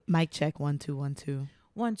Mic check 1 2 1 2.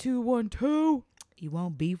 1 2 1 2. You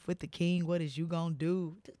won't beef with the king. What is you gonna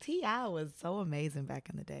do? T.I. was so amazing back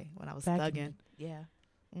in the day when I was thugging. Yeah.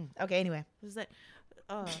 Okay. Anyway, Was that?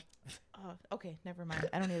 Okay. Never mind.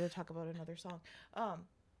 I don't need to talk about another song.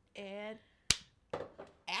 And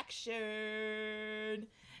action.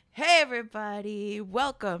 Hey everybody!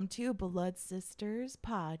 Welcome to Blood Sisterz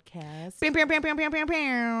podcast. Bam, bam, bam, bam, bam, bam,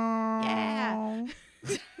 bam. Yeah.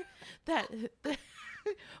 that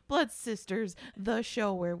Blood Sisterz, the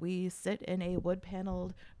show where we sit in a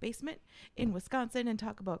wood-paneled basement in Wisconsin and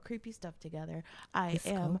talk about creepy stuff together. I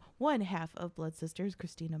am one half of Blood Sisterz,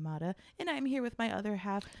 Christina Mata, and I'm here with my other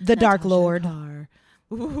half, The Dark Natasha Lord. Carr.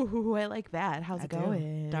 Ooh, I like that. How's it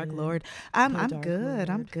going? Dark Lord. I'm Dark good. Lord.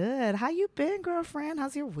 I'm good. How you been, girlfriend?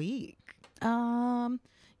 How's your week?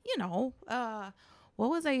 What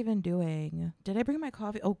was I even doing? Did I bring my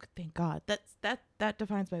coffee? Oh, thank God. That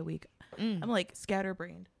defines my week. I'm like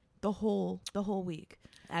scatterbrained the whole week.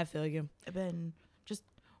 I feel you. I've been just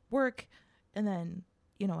work, and then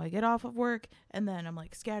I get off of work, and then I'm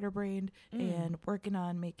like scatterbrained and working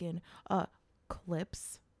on making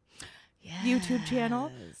clips YouTube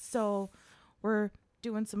channel. So we're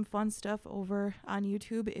doing some fun stuff over on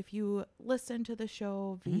YouTube. If you listen to the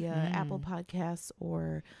show via Apple Podcasts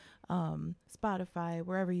or Spotify,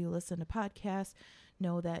 wherever you listen to podcasts,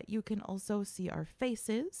 know that you can also see our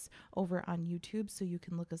faces over on YouTube. So you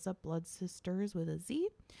can look us up, Blood Sisterz with a Z.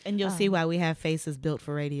 And you'll see why we have faces built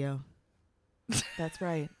for radio. That's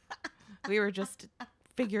right. We were just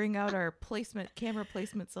figuring out our camera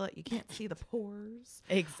placement so that you can't see the pores.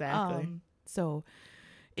 Exactly. So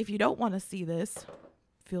if you don't want to see this,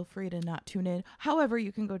 feel free to not tune in. However,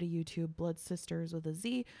 you can go to YouTube, Blood Sisterz with a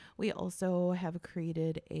Z. We also have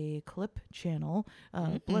created a clip channel,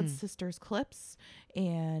 Blood Sisterz Clips,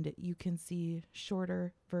 and you can see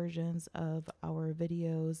shorter versions of our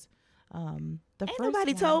videos. Ain't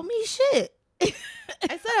nobody told me shit. I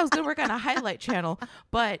said I was going to work on a highlight channel,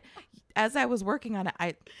 but as I was working on it,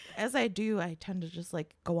 I tend to just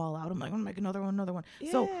like go all out. I'm like, I'm gonna make another one.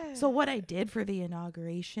 Yeah. So what I did for the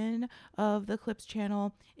inauguration of the Clips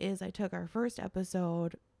channel is I took our first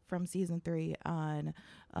episode from season 3 on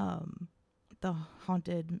the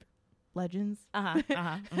haunted legends,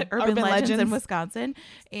 urban legends in Wisconsin,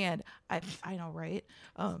 and I know, right?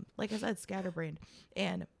 Like I said, scatterbrained,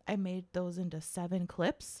 and I made those into 7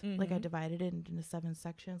 clips. Like I divided it into 7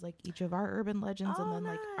 sections, like each of our urban legends, and then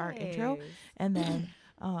like our intro, and then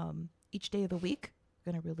each day of the week,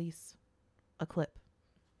 I'm gonna release a clip.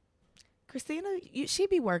 Christina, she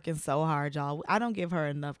be working so hard, y'all. I don't give her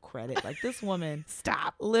enough credit. Like, this woman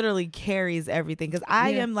literally carries everything. Because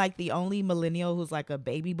I am like the only millennial who's like a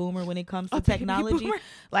baby boomer when it comes to technology.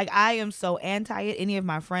 Like, I am so anti it. Any of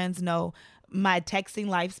my friends know my texting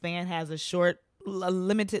lifespan has a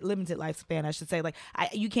limited lifespan, I should say. Like,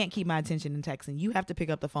 you can't keep my attention in texting. You have to pick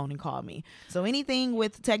up the phone and call me. So anything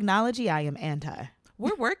with technology, I am anti.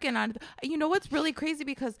 We're working on it. You know what's really crazy,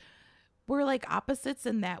 because we're like opposites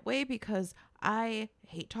in that way, because I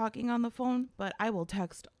hate talking on the phone, but I will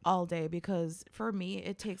text all day, because for me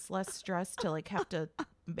it takes less stress to like have to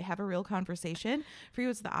have a real conversation. For you,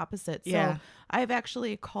 it's the opposite. So I've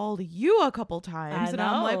actually called you a couple times, and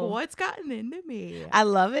I'm like, what's gotten into me? I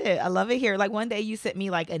love it here. Like, one day you sent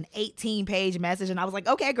me like an 18-page message, and I was like,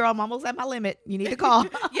 okay, girl, I'm almost at my limit. You need to call.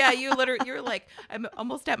 Yeah, you're like, I'm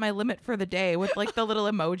almost at my limit for the day, with like the little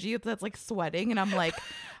emoji that's like sweating, and I'm like,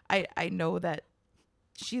 I know that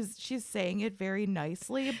she's saying it very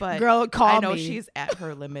nicely, but girl, call me. I know she's at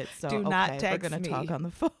her limit, so do not text we're gonna me. talk on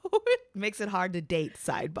the phone. Makes it hard to date,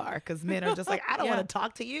 sidebar, because men are just like, I don't want to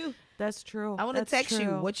talk to you. That's true. I want to text you.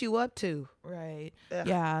 What you up to? Right. Ugh.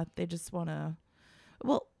 Yeah, they just want to.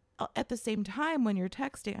 Well, at the same time, when you're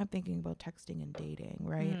texting, I'm thinking about texting and dating,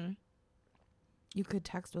 right? You could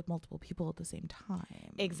text with multiple people at the same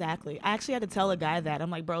time. Exactly. I actually had to tell a guy that. I'm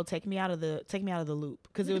like, bro, take me out of the loop,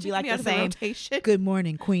 because it would be like the same rotation. Good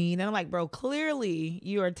morning, queen. And I'm like, bro, clearly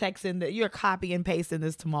you are you're copy and pasting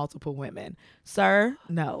this to multiple women, sir.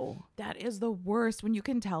 No, that is the worst, when you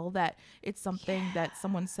can tell that it's something that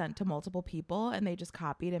someone sent to multiple people and they just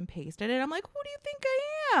copied and pasted it. I'm like, who do you think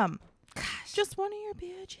I am? Gosh, just one of your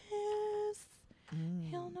bitches.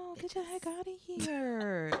 Hell no, get the heck out of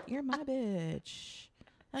here. You're my bitch.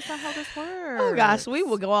 That's not how this works. Oh gosh, we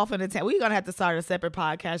will go off on a tangent. We're gonna have to start a separate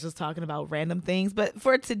podcast just talking about random things. But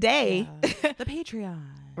for today, the Patreon.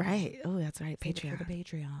 Right. Oh, that's right. Patreon. For the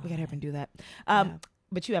Patreon. We gotta have him do that.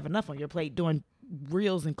 But you have enough on your plate doing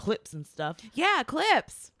reels and clips and stuff. Yeah,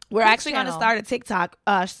 clips. We're actually going to start a TikTok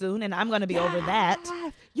soon, and I'm going to be over that.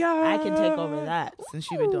 Yeah, I can take over that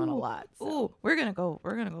since you've been doing a lot. So. Ooh, we're gonna go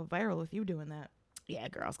viral with you doing that. Yeah,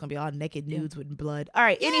 girl, it's gonna be all naked nudes with blood. All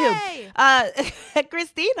right, Yay! anywho,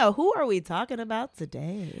 Christina, who are we talking about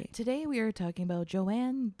today? Today we are talking about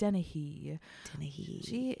Joanna Dennehy. Dennehy.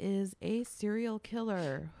 She is a serial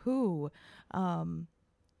killer who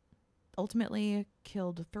ultimately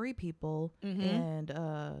killed 3 people and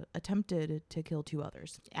attempted to kill 2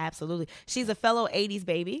 others. Absolutely. She's a fellow 80s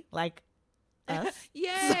baby, like us.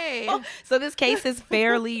 Yay! So this case is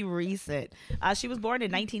fairly recent. She was born in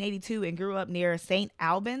 1982 and grew up near St.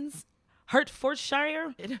 Albans,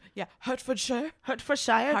 Hertfordshire. Hertfordshire.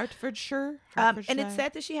 And it's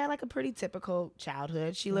said that she had like a pretty typical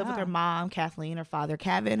childhood. She lived with her mom, Kathleen, her father,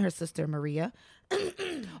 Kevin, her sister, Maria.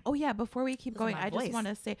 Oh yeah, before we keep going, I just want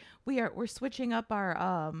to say we're switching up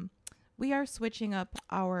our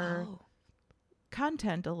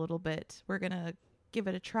content a little bit. We're going to give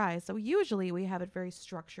it a try. So usually we have it very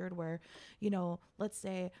structured where, let's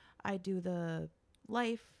say I do the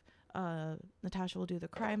life, Natasha will do the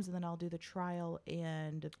crimes, and then I'll do the trial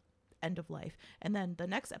and end of life. And then the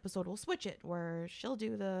next episode we'll switch it where she'll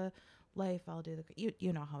do the life, I'll do the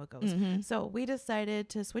you know how it goes. So we decided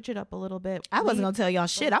to switch it up a little bit. I wasn't gonna tell y'all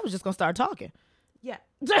shit. I was just gonna start talking. Yeah.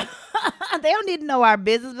 They don't need to know our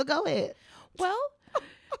business, but go ahead. Well,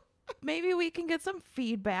 maybe we can get some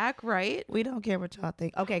feedback, right? We don't care what y'all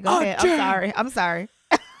think. Okay, go ahead. I'm sorry.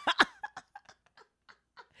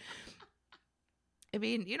 I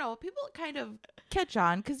mean, people kind of catch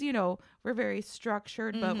on because, we're very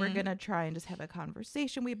structured, but we're going to try and just have a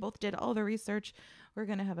conversation. We both did all the research. We're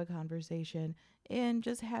going to have a conversation and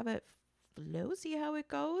just have it flow, see how it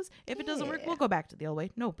goes. If it doesn't work, we'll go back to the old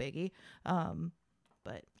way. No biggie.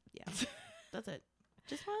 But yeah, that's it.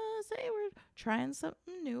 Just want to say we're trying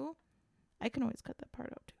something new. I can always cut that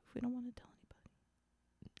part out too if we don't want to tell anybody.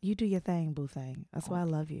 You do your thing, boo thing. That's why I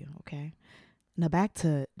love you, okay? Now back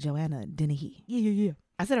to Joanna Dennehy. Yeah.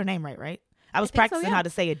 I said her name right? I was practicing how to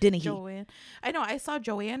say it, Dennehy. Joanne. I know. I saw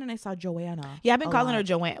Joanne and I saw Joanna. Yeah, I've been calling her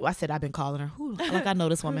Joanne. Well, I said I've been calling her. Ooh, like I know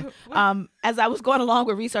this woman. As I was going along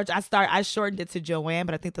with research, I shortened it to Joanne,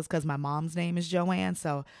 but I think that's because my mom's name is Joanne.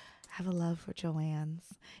 So I have a love for Joannes,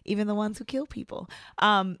 even the ones who kill people.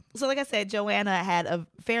 So like I said, Joanna had a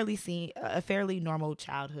fairly normal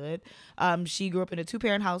childhood. She grew up in a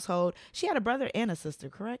 2-parent household. She had a brother and a sister,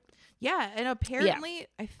 correct? Yeah, and apparently,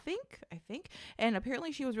 I think, and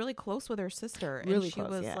apparently she was really close with her sister. And really she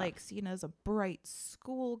close, was like seen as a bright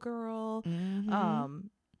schoolgirl.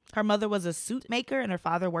 Her mother was a suit maker and her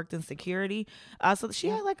father worked in security. So she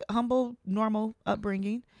had like a humble, normal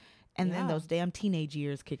upbringing. And then those damn teenage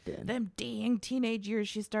years kicked in. Them dang teenage years,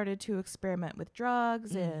 she started to experiment with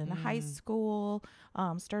drugs in high school.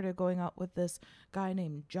 Started going out with this guy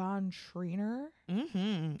named John Schreiner.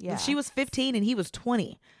 Yeah, she was 15 and he was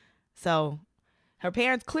 20. So her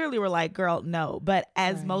parents clearly were like, girl, no. But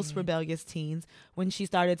as most rebellious teens, when she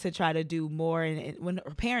started to try to do more and when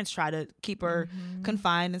her parents tried to keep her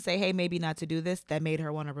confined and say, hey, maybe not to do this, that made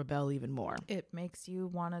her want to rebel even more. It makes you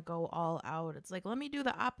want to go all out. It's like, let me do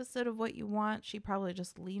the opposite of what you want. She probably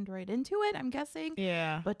just leaned right into it, I'm guessing.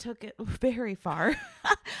 Yeah. But took it very far.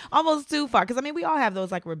 Almost too far. Because, I mean, we all have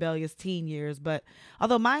those like rebellious teen years. But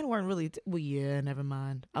although mine weren't really, never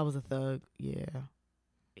mind. I was a thug. Yeah.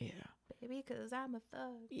 Baby, because I'm a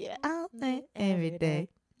thug. Yeah, I'll think every day.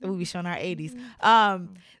 We be showing our 80s.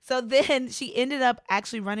 So then she ended up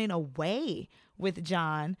actually running away with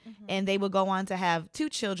John, and they would go on to have 2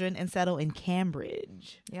 children and settle in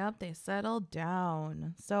Cambridge. Yep, they settled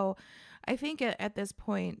down. So I think at this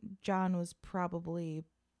point, John was probably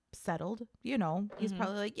settled. He's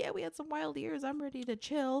probably like, yeah, we had some wild years. I'm ready to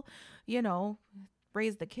chill,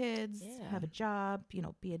 raise the kids, have a job,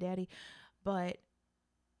 be a daddy. But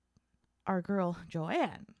our girl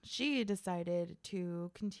Joanne, she decided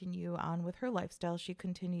to continue on with her lifestyle. She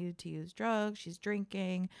continued to use drugs. She's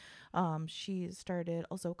drinking. She started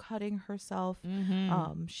also cutting herself.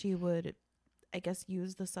 She would, I guess,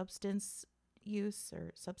 use the substance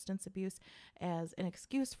abuse as an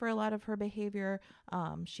excuse for a lot of her behavior.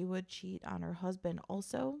 She would cheat on her husband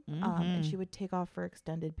also, and she would take off for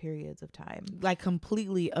extended periods of time, like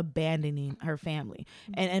completely abandoning her family.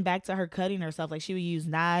 And back to her cutting herself, like she would use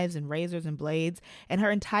knives and razors and blades, and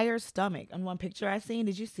her entire stomach. On one picture I seen,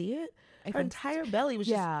 did you see it? Her entire belly was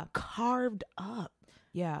just carved up.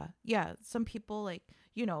 Yeah. Some people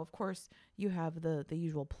of course you have the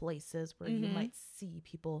usual places where you might see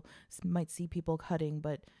people cutting,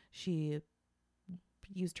 but she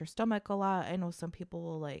used her stomach a lot. I know some people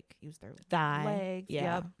will use their legs.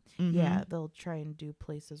 Yeah. Yeah, they'll try and do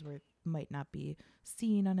places where it might not be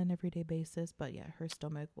seen on an everyday basis, but yeah, her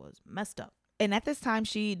stomach was messed up. And at this time,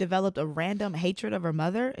 she developed a random hatred of her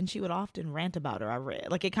mother, and she would often rant about her. I read,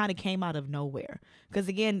 like, it kind of came out of nowhere. Because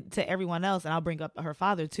again, to everyone else, and I'll bring up her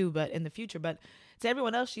father too, but in the future, but to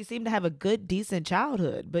everyone else, she seemed to have a good, decent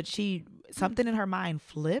childhood. But something in her mind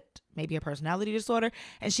flipped, maybe a personality disorder,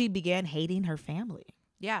 and she began hating her family.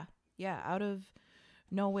 Yeah, out of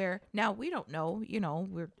nowhere. Now we don't know.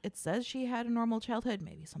 It says she had a normal childhood.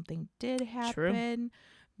 Maybe something did happen.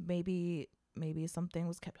 True. Maybe something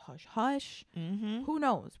was kept hush hush. Mm-hmm. Who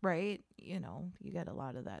knows, right? You get a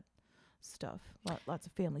lot of that stuff. Lots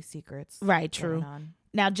of family secrets. Right, true.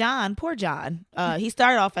 Now, John, poor John, he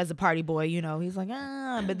started off as a party boy, he's like,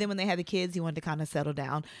 but then when they had the kids, he wanted to kind of settle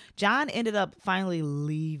down. John ended up finally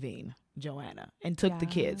leaving Joanna and took the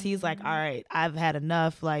kids. He's like, all right, I've had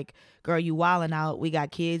enough. Like, girl, you wilding out. We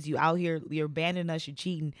got kids. You out here. You're abandoning us. You're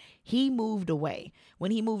cheating. He moved away.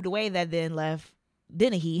 When he moved away, that then left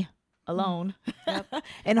Dennehy alone. Yep.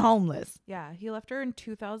 And homeless. Yeah, he left her in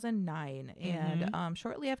 2009, and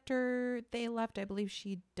shortly after they left, I believe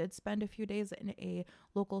she did spend a few days in a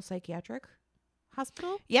local psychiatric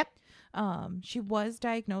hospital. Yep. She was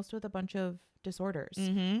diagnosed with a bunch of disorders,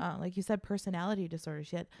 like you said, personality disorders.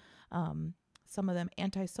 She had some of them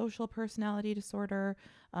antisocial personality disorder,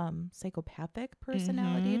 psychopathic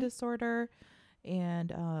personality disorder,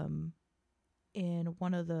 and in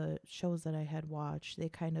one of the shows that I had watched, they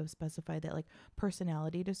kind of specified that like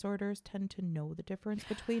personality disorders tend to know the difference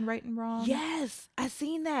between right and wrong. Yes, I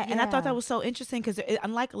seen that. Yeah. And I thought that was so interesting because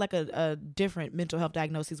unlike like a different mental health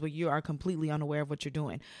diagnosis where you are completely unaware of what you're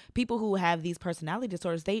doing, people who have these personality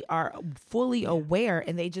disorders, they are fully aware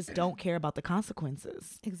and they just don't care about the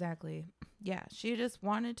consequences. Exactly. Yeah. She just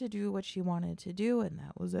wanted to do what she wanted to do, and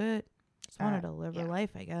that was it. Just wanted to live her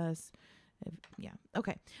life, I guess.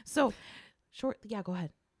 Okay. So go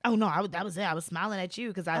ahead. Oh no, that was it. I was smiling at you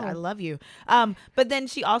because I love you. But then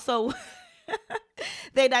she also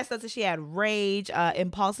they dissected that she had rage,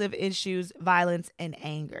 impulsive issues, violence, and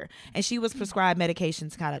anger, and she was prescribed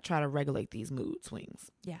medications to kind of try to regulate these mood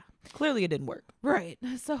swings. Yeah, clearly it didn't work. Right.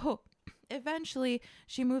 So eventually,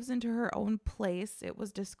 she moves into her own place. It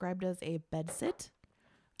was described as a bedsit.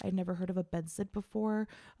 I'd never heard of a bedsit before,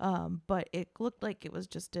 but it looked like it was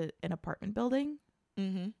just an apartment building.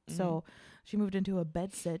 So she moved into a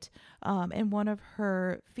bedsit, and one of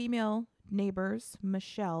her female neighbors,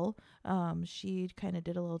 Michelle, she kind of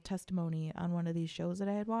did a little testimony on one of these shows that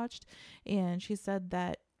I had watched, and she said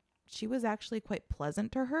that she was actually quite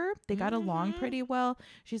pleasant to her. They got along pretty well.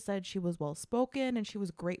 She said she was well spoken and she was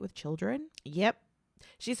great with children. Yep.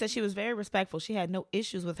 She said she was very respectful. She had no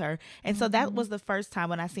issues with her. And so that was the first time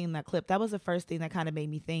when I seen that clip. That was the first thing that kind of made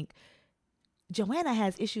me think, Joanna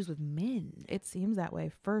has issues with men. It seems that way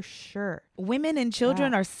for sure. Women and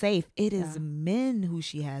children are safe. It is men who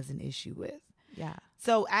she has an issue with. Yeah.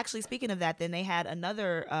 So actually, speaking of that, then they had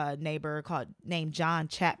another neighbor named John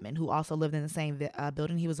Chapman, who also lived in the same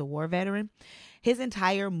building. He was a war veteran. His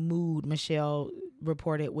entire mood, Michelle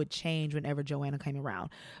reported, would change whenever Joanna came around.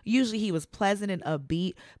 Usually he was pleasant and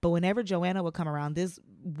upbeat, but whenever Joanna would come around, this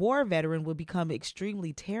war veteran would become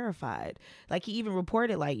extremely terrified. Like, he even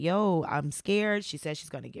reported like, yo, I'm scared. She says she's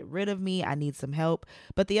going to get rid of me. I need some help.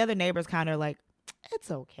 But the other neighbors kind of like,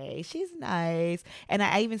 it's okay. She's nice. And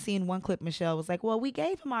I even seen one clip, Michelle was like, well, we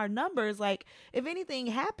gave him our numbers. Like, if anything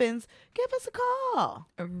happens, give us a call.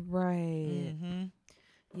 Right.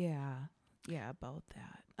 Yeah, about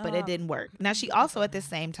that. But it didn't work. Now, she also, at the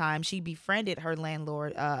same time, she befriended her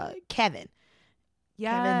landlord, Kevin.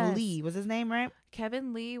 Yes. Kevin Lee was his name, right?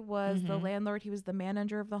 Kevin Lee was the landlord. He was the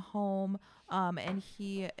manager of the home. And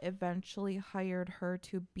he eventually hired her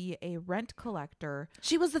to be a rent collector.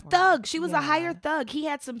 She was a thug. She was a hired thug. He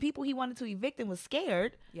had some people he wanted to evict and was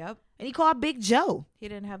scared. Yep. And he called Big Joe. He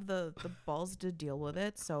didn't have the balls to deal with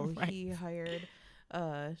it. So he hired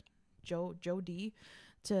Joe D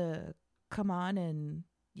to come on and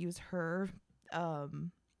use her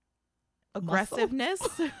aggressiveness.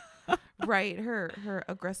 Right, her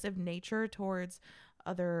aggressive nature towards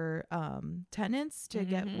other tenants to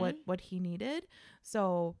get what he needed.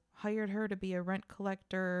 So hired her to be a rent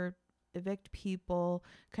collector, evict people,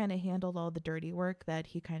 kind of handled all the dirty work that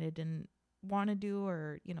he kind of didn't want to do,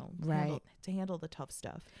 or handle the tough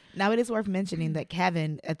stuff. Now, it is worth mentioning that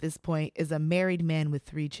Kevin at this point is a married man with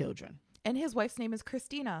 3 children, and his wife's name is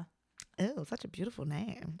Christina. Oh, such a beautiful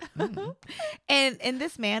name. And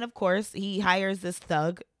this man, of course, he hires this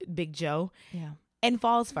thug, Big Joe, and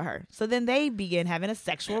falls for her. So then they begin having a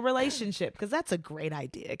sexual relationship, because that's a great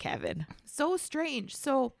idea, Kevin. So strange.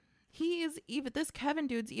 So this Kevin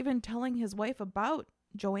dude's even telling his wife about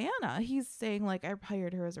Joanna. He's saying, like, I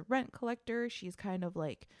hired her as a rent collector. She's kind of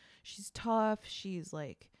like, she's tough. She's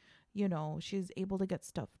like, you know, she's able to get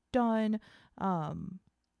stuff done.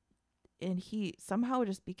 And he somehow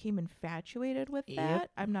just became infatuated with that.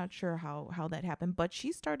 Yep. I'm not sure how that happened, but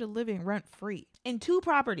she started living rent free in 2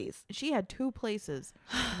 properties. She had 2 places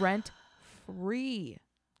rent free.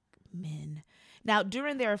 Men. Now,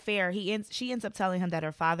 during their affair, she ends up telling him that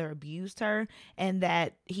her father abused her and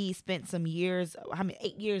that he spent some years,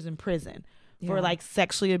 8 years in prison for like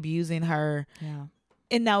sexually abusing her. Yeah.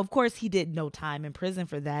 And now, of course, he did no time in prison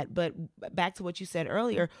for that. But back to what you said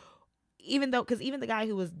earlier, even the guy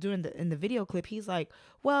who was doing in the video clip, he's like,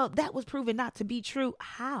 well, that was proven not to be true.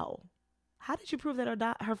 How did you prove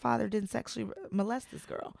that her father didn't sexually molest this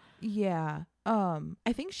girl? Yeah.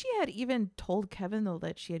 I think she had even told Kevin though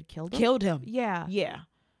that she had killed him. Yeah. Yeah.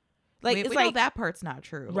 Like we it's know like that part's not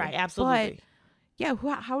true. Right, absolutely. But yeah,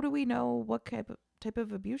 how do we know what type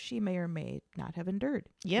of abuse she may or may not have endured?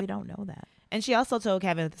 Yep. We don't know that. And she also told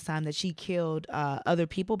Kevin at the time that she killed other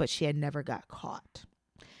people, but she had never got caught.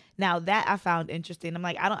 Now that I found interesting. I'm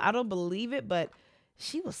like, I don't believe it, but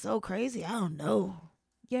she was so crazy. I don't know.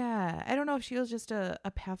 Yeah, I don't know if she was just a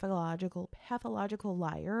pathological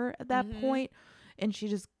liar at that point, and she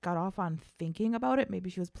just got off on thinking about it. Maybe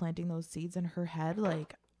she was planting those seeds in her head,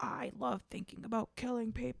 like, I love thinking about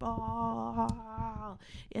killing people,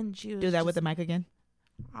 and she was do that with the mic again.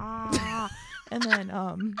 And then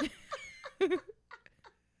we're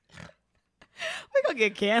gonna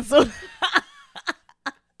get canceled.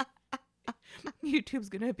 YouTube's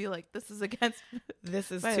gonna be like, this is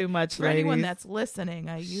too much, for ladies. anyone that's listening.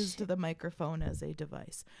 I used the microphone as a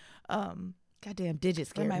device. Goddamn Digit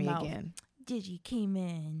scared me mouth. again. Digit came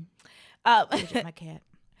in. Digit, my cat.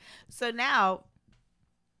 So now,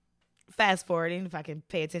 fast forwarding, if I can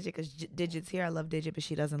pay attention, because Digit's here. I love Digit, but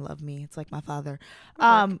she doesn't love me. It's like my father.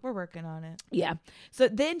 We're working on it. Yeah. So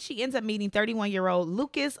then she ends up meeting 31-year-old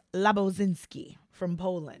Lucas Labozinski from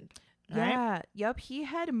Poland. Yeah. Right? Yep. He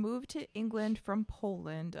had moved to England from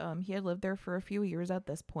Poland. He had lived there for a few years at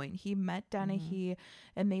this point. He met Dennehy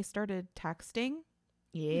and they started texting.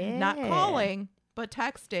 Yeah. Not calling, but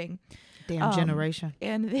texting. Damn generation.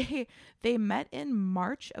 And they met in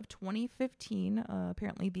March of 2015.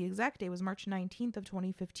 Apparently the exact day was March 19th of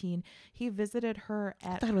 2015. He visited her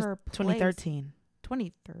at her place. 2013.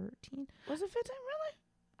 2013? Was it 15 really?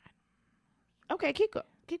 Okay, keep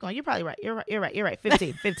going. You're probably right. You're right.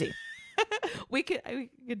 15. we could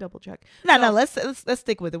double check. No, let's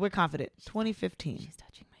stick with it. We're confident. 2015. She's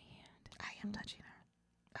touching my hand. I am touching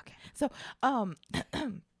her. Okay. So,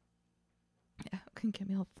 can get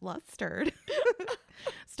me all flustered.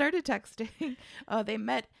 Started texting. They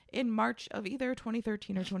met in March of either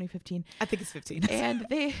 2013 or 2015. I think it's 15.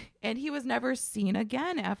 and he was never seen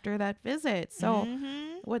again after that visit. So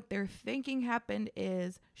what they're thinking happened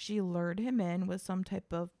is she lured him in with some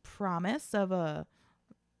type of promise of a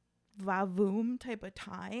vavoom type of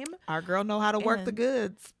time. Our girl know how to work the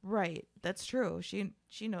goods. Right. That's true. She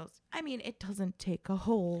knows. I mean, it doesn't take a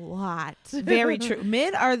whole lot. Very true.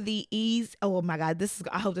 Men are the ease. Oh my God.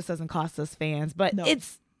 I hope this doesn't cost us fans, but no.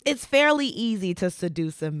 It's fairly easy to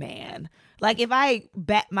seduce a man. Like if I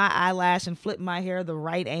bat my eyelash and flip my hair the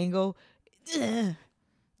right angle, yeah.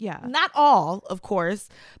 Not all, of course,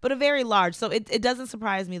 but a very large. So it doesn't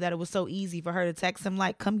surprise me that it was so easy for her to text him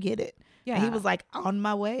like, come get it. Yeah. And he was like, on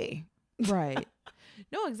my way. Right.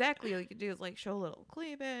 No, exactly. All you could do is like show a little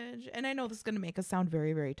cleavage. And I know this is going to make us sound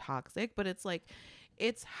very, very toxic, but it's like,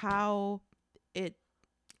 it's how it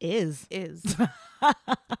is.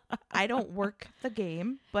 I don't work the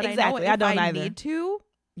game, but exactly. I know if I I need to,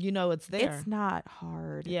 you know, it's there. It's not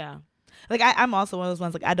hard. Yeah. Like I'm also one of those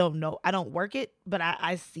ones, like, I don't know. I don't work it, but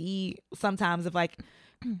I see sometimes if like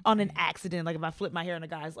on an accident, like if I flip my hair and a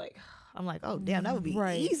guy's like, I'm like, oh damn, that would be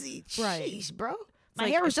easy. Right. Sheesh, bro. My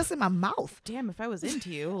hair was just in my mouth. Damn, if I was into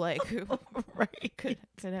you, like, right, could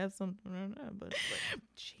have something. I don't know, but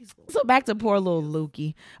jeez. So back to poor little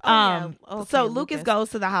Lukey. So Lucas goes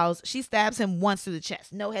to the house. She stabs him once through the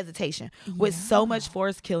chest, no hesitation, with so much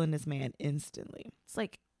force, killing this man instantly. It's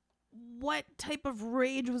like, what type of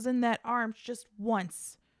rage was in that arm? Just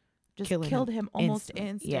once. Just killed him almost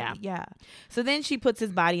instantly. Yeah. So then she puts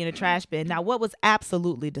his body in a trash bin. Now, what was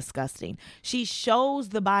absolutely disgusting, she shows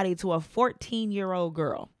the body to a 14-year-old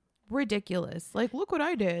girl. Ridiculous. Like, look what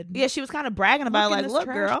I did. Yeah, she was kind of bragging about it, like, look,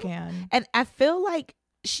 girl. Can. And I feel like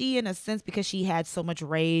she, in a sense, because she had so much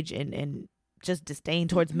rage and just disdain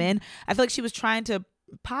towards men, I feel like she was trying to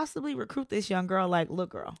possibly recruit this young girl. Like,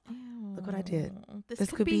 look, girl, look what I did.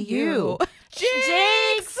 This could be you.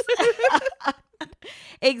 Jinx!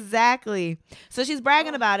 Exactly. So she's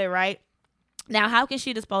bragging about it, right? Now, how can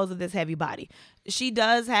she dispose of this heavy body? She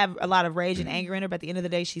does have a lot of rage and anger in her, but at the end of the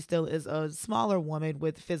day, she still is a smaller woman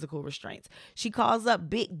with physical restraints. She calls up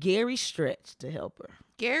Big Gary Stretch to help her.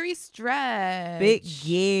 Gary Stretch. Big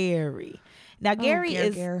Gary. Now, Gary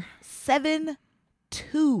is 7'2".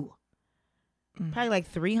 Probably like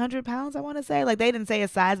 300 pounds, I want to say. Like, they didn't say his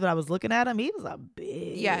size, but I was looking at him. He was a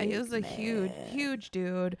big he was a man. huge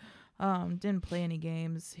dude. Didn't play any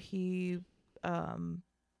games. He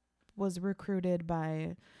was recruited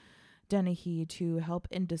by Dennehy to help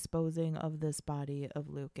in disposing of this body of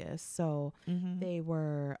Lucas. So they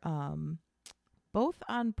were both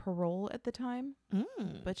on parole at the time,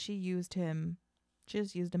 but she used him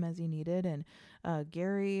as he needed. And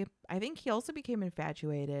Gary, I think he also became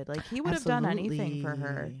infatuated. Like, he would have done anything for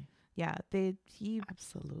her. Yeah, he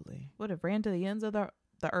absolutely would have ran to the ends of the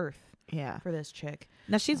earth. Yeah, for this chick.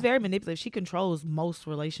 Now, she's very manipulative. She controls all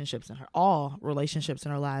relationships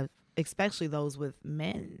in her life, especially those with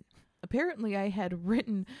men. Apparently, I had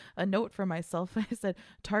written a note for myself. I said,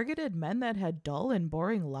 "Targeted men that had dull and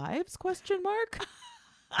boring lives?" ?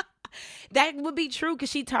 That would be true, because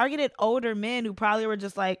she targeted older men who probably were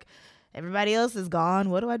just like, everybody else is gone.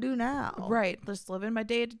 What do I do now? Right. Just living my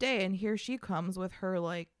day to day. And here she comes with her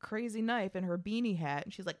like crazy knife and her beanie hat.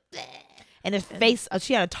 And she's like, bleh. And his face,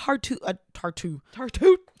 she had a tartu.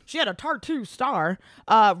 She had a tartu star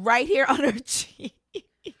right here on her cheek.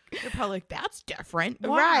 You're probably like, that's different.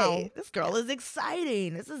 Wow. Right. This girl is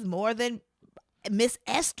exciting. This is more than Miss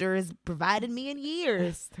Esther has provided me in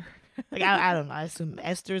years. Like, I don't know. I assume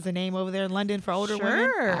Esther's a name over there in London for older women.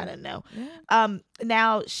 I don't know. Yeah.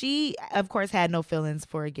 Now, she, of course, had no feelings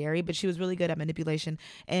for Gary, but she was really good at manipulation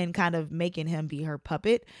and kind of making him be her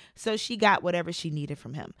puppet. So she got whatever she needed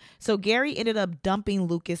from him. So Gary ended up dumping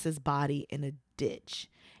Lucas's body in a ditch.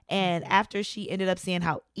 And after she ended up seeing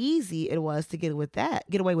how easy it was to get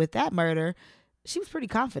away with that murder, she was pretty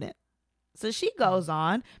confident. So she goes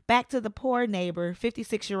on back to the poor neighbor,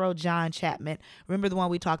 56-year-old John Chapman. Remember the one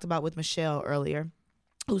we talked about with Michelle earlier,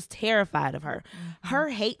 who's terrified of her. Her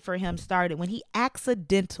hate for him started when he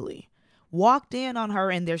accidentally walked in on her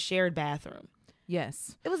in their shared bathroom.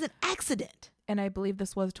 Yes. It was an accident. And I believe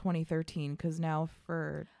this was 2013, because now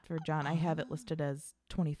for John, I have it listed as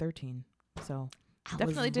 2013. So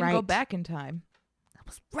definitely didn't go back in time.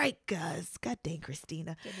 Right, Gus. God dang,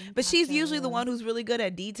 Christina. But she's usually the one who's really good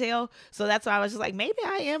at detail. So that's why I was just like, maybe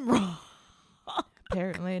I am wrong.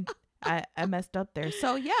 Apparently, I messed up there.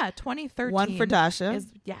 So, yeah, 2013. One for Dasha.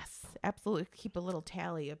 Yes, absolutely. Keep a little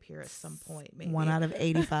tally up here at some point. Maybe. 1 out of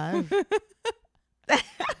 85.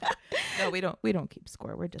 No, we don't keep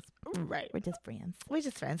score. We're just We're just friends. Who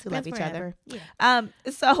friends love each forever. other. Yeah.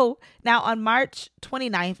 So now on March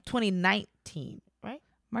 29th, 2019.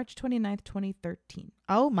 March 29th, 2013.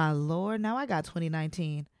 Oh, my Lord. Now I got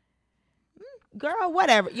 2019. Girl,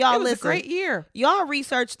 whatever. Y'all, listen. It was a great year. Y'all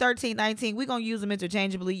research 1319. We're going to use them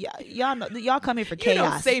interchangeably. Y'all know, y'all come here for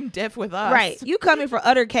chaos. Same diff with us. Right. You come here for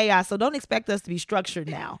utter chaos, so don't expect us to be structured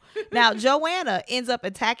now. Now, Joanna ends up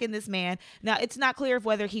attacking this man. Now, it's not clear if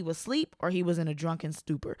whether he was asleep or he was in a drunken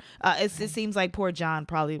stupor. It seems like poor John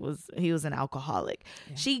probably was an alcoholic.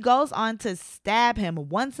 Yeah. She goes on to stab him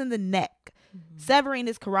once in the neck, severing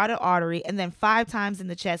his carotid artery, and then 5 times in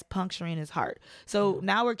the chest, puncturing his heart. So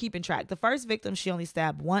now we're keeping track. The first victim she only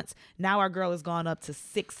stabbed once. Now our girl has gone up to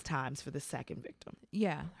 6 times for the second victim.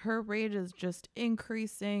 Yeah, her rage is just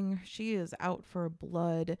increasing. She is out for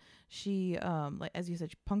blood. She, like as you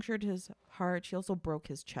said, she punctured his heart. She also broke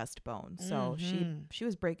his chest bone. So she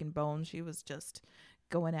was breaking bones. She was just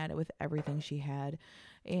going at it with everything she had,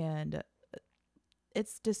 and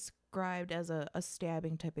it's described as a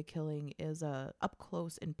stabbing type of killing is up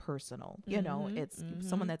close and personal. You know, it's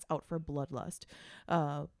someone that's out for bloodlust.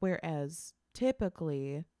 Whereas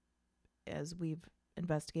typically, as we've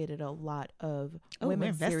investigated a lot of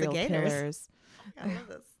women serial killers,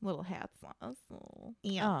 little hats on us.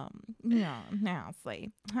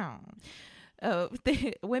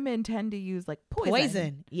 Women tend to use like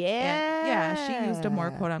poison. Yeah. She used a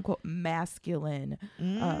more quote unquote masculine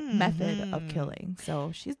method of killing.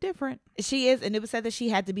 So she's different. She is. And it was said that she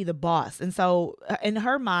had to be the boss. And so in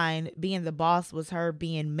her mind, being the boss was her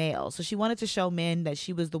being male. So she wanted to show men that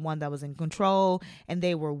she was the one that was in control and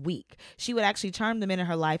they were weak. She would actually charm the men in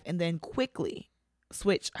her life and then quickly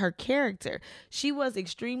switch her character. She was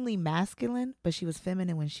extremely masculine, but she was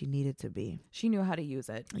feminine when she needed to be. She knew how to use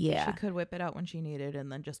it. Yeah. She could whip it out when she needed and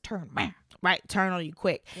then just turn. Right. Turn on you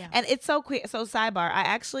quick. Yeah. And it's so quick. So sidebar,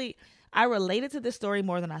 I related to this story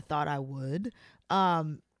more than I thought I would.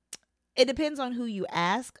 It depends on who you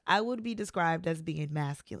ask. I would be described as being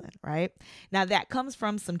masculine, right? Now that comes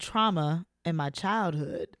from some trauma in my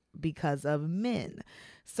childhood because of men.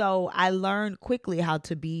 So I learned quickly how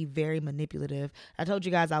to be very manipulative. I told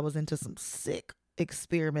you guys I was into some sick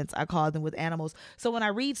experiments, I called them, with animals. So when I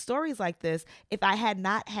read stories like this, if I had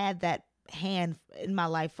not had that hand in my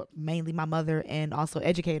life, mainly my mother and also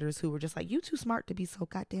educators who were just like, you too smart to be so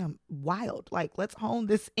goddamn wild, like let's hone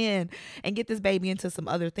this in and get this baby into some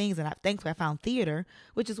other things. And thankfully I found theater,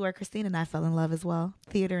 which is where Christine and I fell in love as well,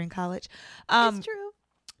 theater in college. It's true.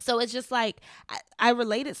 So it's just like I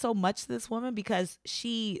related so much to this woman because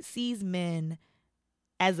she sees men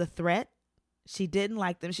as a threat. She didn't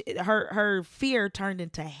like them. Her fear turned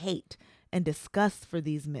into hate and disgust for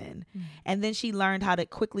these men. And then she learned how to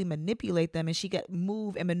quickly manipulate them, and she could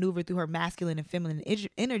move and maneuver through her masculine and feminine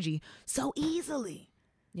energy so easily.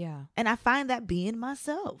 Yeah. And I find that being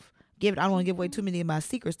myself. I don't want to give away too many of my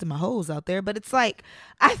secrets to my hoes out there, but it's like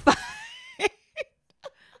I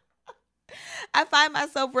find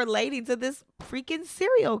myself relating to this freaking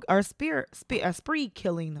serial or spree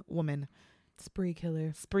killing woman. Spree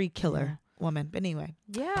killer. Spree killer woman. But anyway.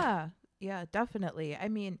 Yeah. Yeah, definitely. I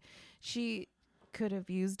mean, she could have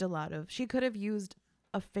used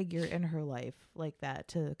a figure in her life like that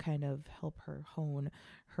to kind of help her hone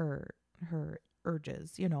her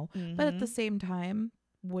urges, you know. But at the same time,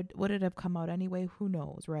 would it have come out anyway? Who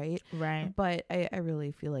knows, right? Right. But I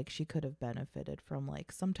really feel like she could have benefited from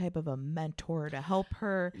like some type of a mentor to help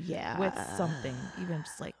her with something, even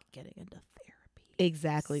just like getting into therapy.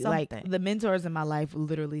 Exactly. Something. Like the mentors in my life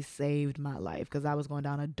literally saved my life because I was going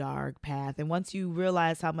down a dark path. And once you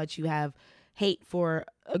realize how much you have hate for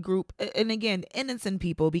a group, and again, innocent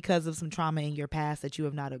people, because of some trauma in your past that you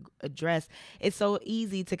have not addressed, it's so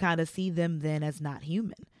easy to kind of see them then as not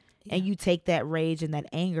human. Yeah. And you take that rage and that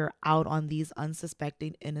anger out on these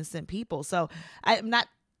unsuspecting innocent people. So I'm not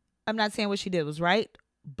saying what she did was right,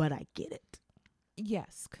 but I get it.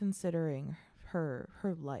 Yes, considering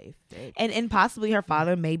her life, and possibly her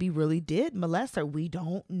father maybe really did molest her. We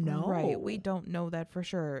don't know. Right, we don't know that for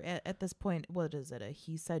sure at this point. What is it, a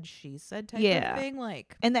he said she said type of thing?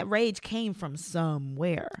 Like, and that rage came from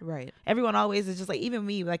somewhere. Right. Everyone always is just like, even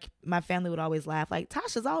me, like my family would always laugh like,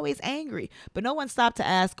 Tasha's always angry, but no one stopped to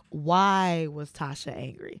ask, why was Tasha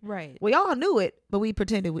angry? Right. We all knew it, but we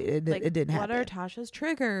pretended it didn't happen. What are Tasha's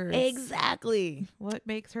triggers? Exactly. What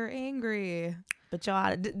makes her angry? But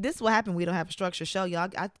y'all, this is what happened. We don't have a structured show, y'all.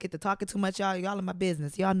 I get to talking too much, y'all. Y'all in my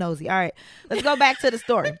business. Y'all nosy. All right, let's go back to the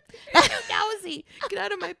story. Nosy, get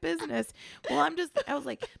out of my business. Well, I was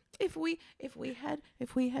like, if we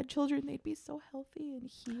had children, they'd be so healthy and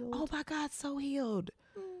healed. Oh my God, so healed.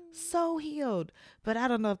 So healed. But I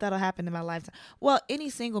don't know if that'll happen in my lifetime. Well, any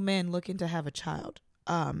single man looking to have a child,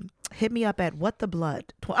 hit me up at whattheblood.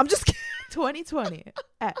 I'm just kidding. 2020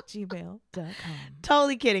 at gmail.com.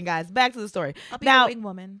 Totally kidding, guys. Back to the story. I'll be now, a wing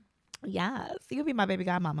woman. Yes, you'll be my baby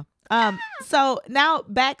godmama. So now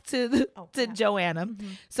back to Joanna. Mm-hmm.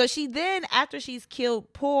 So she then, after she's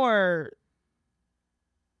killed poor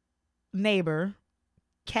neighbor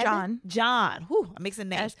John. Whew, I'm mixing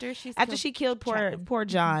names. After she killed poor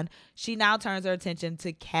John, she now turns her attention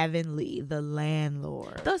to Kevin Lee, the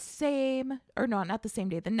landlord. The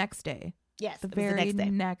next day. Yes, the very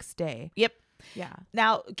next day. Yep. Yeah.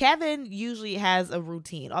 Now, Kevin usually has a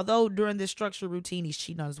routine. Although during this structured routine, he's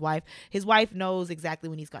cheating on his wife. His wife knows exactly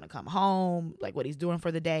when he's going to come home, like what he's doing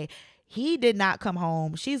for the day. He did not come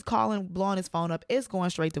home. She's calling, blowing his phone up. It's going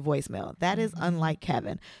straight to voicemail. That is unlike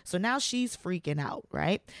Kevin. So now she's freaking out,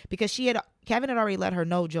 right? Because Kevin had already let her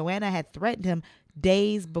know Joanna had threatened him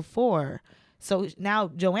days before. So now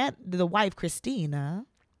Joanna, the wife, Christina,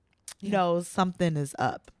 knows something is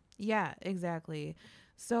up. Yeah, exactly.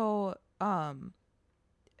 So,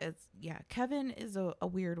 Kevin is a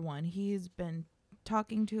weird one. He's been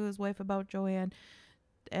talking to his wife about Joanne.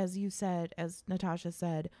 As Natasha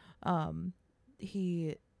said,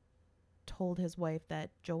 he told his wife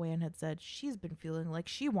that Joanne had said she's been feeling like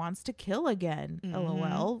she wants to kill again. Mm-hmm.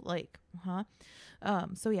 LOL. Like, huh?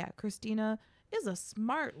 So yeah, Christina is a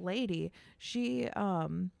smart lady. She,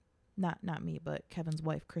 not me, but Kevin's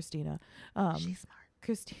wife, Christina. She's smart.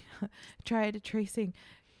 Christina tried tracing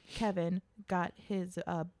Kevin, got his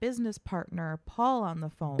business partner Paul on the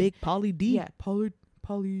phone. Big Pauly D. Yeah, Paul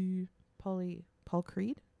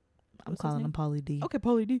Creed. I'm calling him Pauly D. Okay,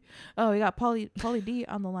 Pauly D. Oh, we got Pauly D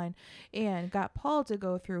on the line, and got Paul to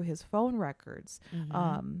go through his phone records.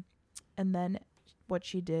 Mm-hmm. And then what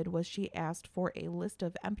she did was she asked for a list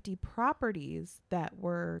of empty properties that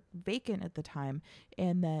were vacant at the time,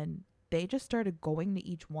 and then they just started going to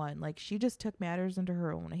each one. Like, she just took matters into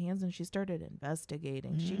her own hands and she started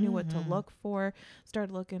investigating. Mm-hmm. She knew what to look for,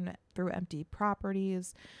 started looking through empty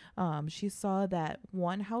properties. She saw that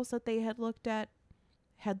one house that they had looked at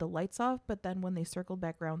had the lights off, but then when they circled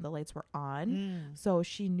back around, the lights were on. So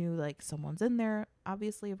she knew like someone's in there,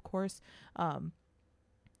 obviously, of course.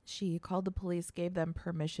 She called the police, gave them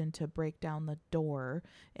permission to break down the door.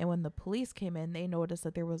 And when the police came in, they noticed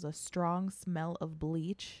that there was a strong smell of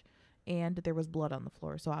bleach and there was blood on the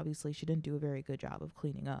floor. So obviously she didn't do a very good job of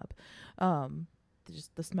cleaning up.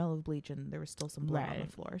 Just the smell of bleach, and there was still some blood on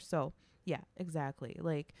the floor. So yeah, exactly.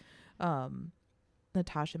 Like,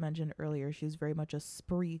 Natasha mentioned earlier, she was very much a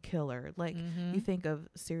spree killer. Like, you think of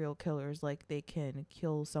serial killers, like they can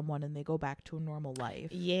kill someone and they go back to a normal life.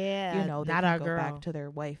 Yeah, you know, they not can our go girl. back to their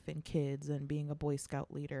wife and kids and being a Boy Scout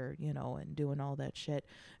leader, you know, and doing all that shit.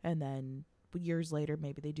 And then years later,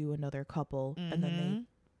 maybe they do another couple, and then they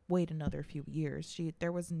wait another few years.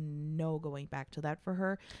 There was no going back to that for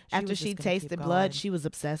her. After she tasted blood, she was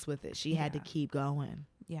obsessed with it. She had to keep going.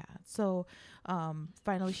 Yeah. So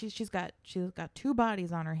finally she's got 2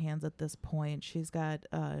 bodies on her hands at this point. She's got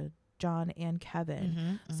John and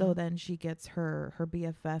Kevin. So then she gets her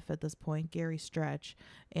BFF at this point, Gary Stretch,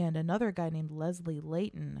 and another guy named Leslie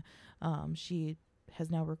Layton. She has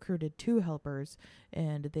now recruited 2 helpers,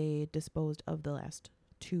 and they disposed of the last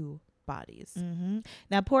 2 bodies.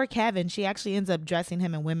 Now, poor Kevin, she actually ends up dressing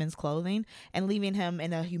him in women's clothing and leaving him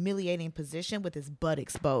in a humiliating position with his butt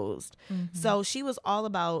exposed. So she was all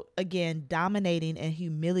about, again, dominating and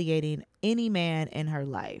humiliating any man in her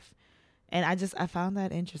life. And I found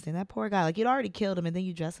that interesting. That poor guy, like, you'd already killed him and then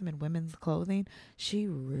you dress him in women's clothing. She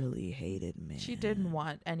really hated men. She didn't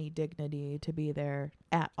want any dignity to be there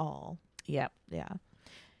at all. Yep. Yeah.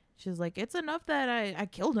 She's like, it's enough that I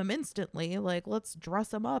killed him instantly. Like, let's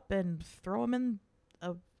dress him up and throw him in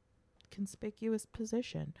a conspicuous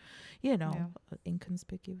position. You know,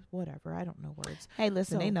 inconspicuous, whatever. I don't know words. Hey,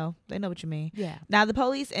 listen, they know what you mean. Yeah. Now, the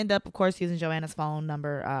police end up, of course, using Joanna's phone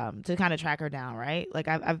number to kind of track her down, right? Like,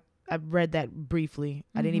 I've read that briefly.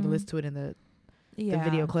 I didn't even listen to it in the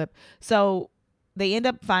video clip. So they end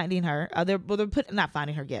up finding her. Not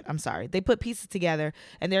finding her yet. I'm sorry. They put pieces together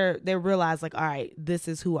and they realize, like, all right, this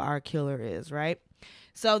is who our killer is, right?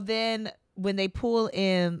 So then when they pull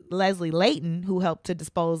in Leslie Layton, who helped to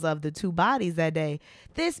dispose of the 2 bodies that day,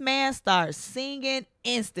 this man starts singing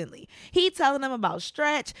instantly. He telling them about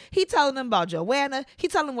Stretch. He telling them about Joanna. He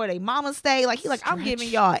telling them where they mama stay. Like, I'm giving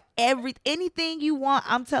y'all anything you want.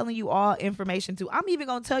 I'm telling you all information too. I'm even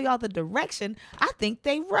gonna tell y'all the direction I think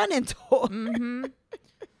they running toward.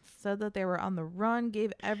 Said that they were on the run,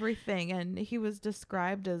 gave everything, and he was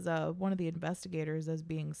described as one of the investigators as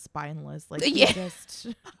being spineless. Like, just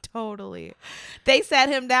totally. They sat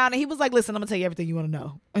him down and he was like, listen, I'm gonna tell you everything you want to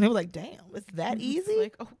know. And they were like, damn, it's that easy?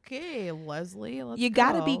 Like, okay, Leslie, let's you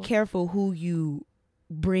gotta be careful who you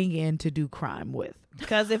bring in to do crime with,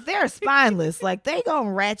 because if they're spineless, like, they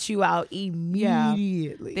gonna rat you out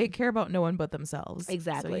immediately. They care about no one but themselves.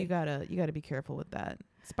 Exactly. So you gotta be careful with that.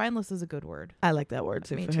 Spineless is a good word. I like that word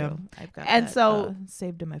too. Me for too. him. I've got and that, so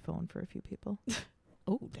saved in my phone for a few people.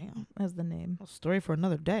 Oh, damn. As the name. A story for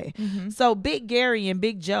another day. So Big Gary and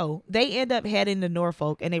Big Joe, they end up heading to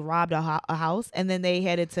Norfolk and they robbed a house, and then they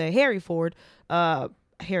headed to Hereford.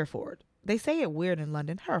 They say it weird in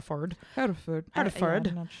London. Hereford. I'm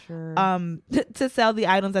not sure. To sell the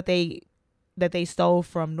items that they stole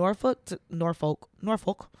from Norfolk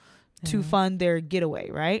to fund their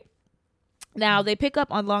getaway, right? Now, they pick up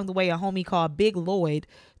along the way a homie called Big Lloyd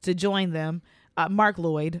to join them, Mark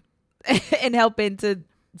Lloyd, in helping to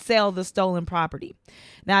sell the stolen property.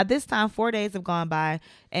 Now, at this time, 4 days have gone by,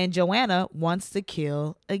 and Joanna wants to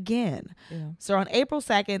kill again. Yeah. So on April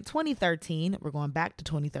 2nd, 2013, we're going back to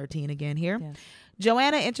 2013 again here. Yes.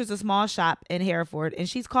 Joanna enters a small shop in Hereford, and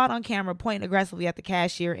she's caught on camera pointing aggressively at the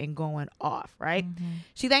cashier and going off, right?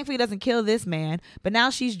 She thankfully doesn't kill this man, but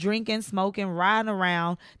now she's drinking, smoking, riding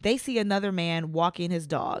around. They see another man walking his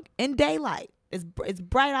dog in daylight. It's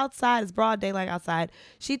bright outside. It's broad daylight outside.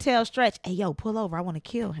 She tells Stretch, hey, yo, pull over. I want to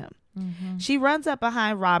kill him. She runs up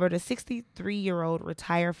behind Robert, a 63-year-old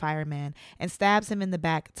retired fireman, and stabs him in the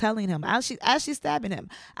back, telling him, as she's stabbing him,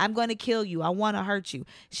 I'm going to kill you. I want to hurt you.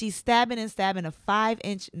 She's stabbing a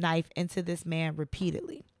 5-inch knife into this man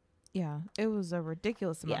repeatedly. Yeah, it was a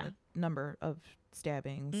ridiculous number of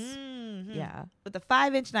stabbings. Yeah. With the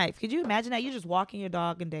 5-inch knife. Could you imagine that? You're just walking your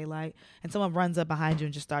dog in daylight and someone runs up behind you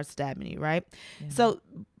and just starts stabbing you, right? Yeah. So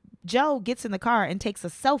Joe gets in the car and takes a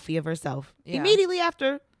selfie of herself immediately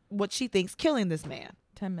after what she thinks killing this man.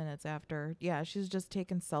 10 minutes after. Yeah, she's just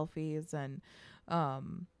taking selfies and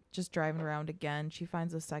just driving around again. She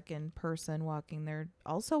finds a second person walking their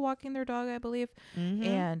dog, I believe,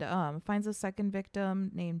 and finds a second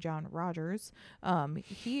victim named John Rogers.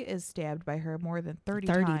 He is stabbed by her more than 30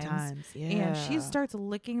 times. Yeah. And she starts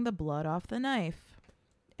licking the blood off the knife.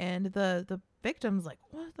 and the victim's like,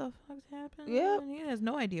 what the fuck's happening? Yeah. And he has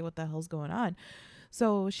no idea what the hell's going on.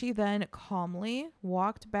 So she then calmly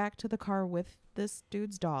walked back to the car with this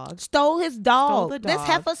dude's dog. Stole his dog. Stole the This dog.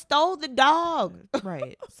 heifer stole the dog.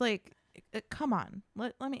 Right. It's like, come on.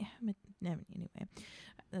 Let me anyway.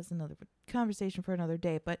 That's another conversation for another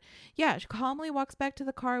day. But yeah, she calmly walks back to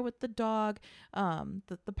the car with the dog.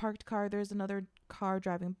 The parked car. There's another car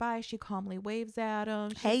driving by. She calmly waves at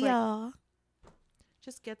him. She's Hey, like, y'all.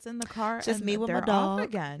 just gets in the car. Just and me with my they're off dog.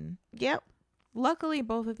 again. Yep. Luckily,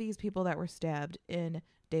 both of these people that were stabbed in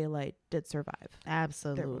daylight did survive.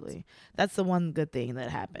 Absolutely. That's the one good thing that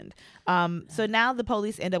happened. So now the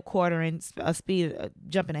police end up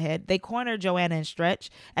jumping ahead. They corner Joanna and Stretch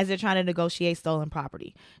as they're trying to negotiate stolen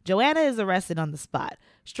property. Joanna is arrested on the spot.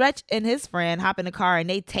 Stretch and his friend hop in the car and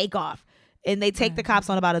they take off. And they take the cops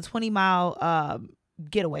on about a 20-mile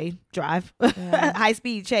getaway drive, high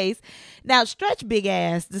speed chase. Now Stretch big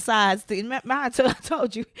ass decides to, I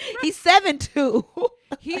told you, he's 7'2".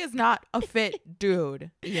 He is not a fit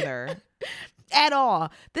dude either. At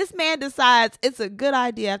all. This man decides it's a good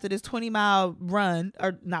idea after this 20-mile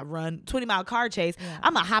 20-mile car chase. Yeah.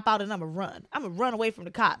 I'm gonna hop out and I'm gonna run. I'm gonna run away from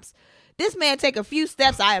the cops. This man take a few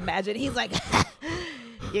steps, I imagine. He's like,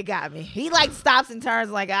 you got me. He like stops and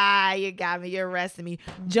turns like, you got me. You're arresting me.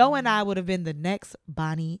 Joe and I would have been the next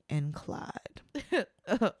Bonnie and Clyde.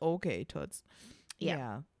 Okay, Toots.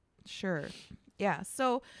 Yeah. Sure. Yeah.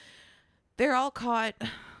 So they're all caught.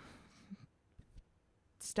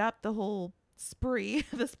 Stop the whole spree.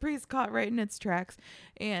 The spree's caught right in its tracks.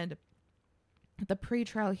 And the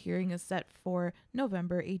pre-trial hearing is set for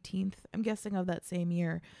November 18th, I'm guessing, of that same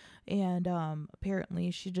year. And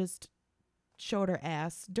apparently she just showed her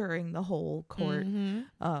ass during the whole court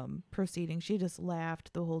proceeding. She just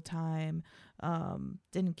laughed the whole time,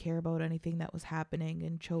 didn't care about anything that was happening,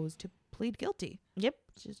 and chose to plead guilty. Yep.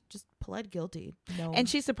 Just pled guilty. No. And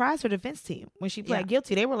she surprised her defense team when she pled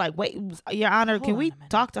guilty. They were like, wait, Your Honor, can we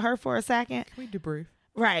talk to her for a second? Can we debrief?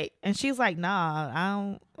 Right. And she's like,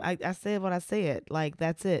 nah, I said what I said. Like,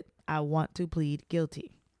 that's it. I want to plead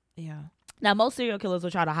guilty. Yeah. Now, most serial killers will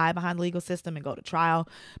try to hide behind the legal system and go to trial,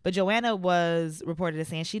 but Joanna was reported as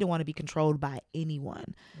saying she didn't want to be controlled by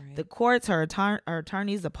anyone. Right. The courts, her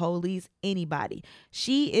attorneys, the police, anybody.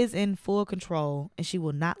 She is in full control, and she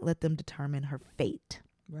will not let them determine her fate.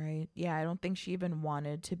 Right. Yeah, I don't think she even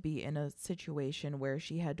wanted to be in a situation where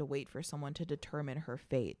she had to wait for someone to determine her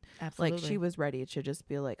fate. Absolutely. Like, she was ready to just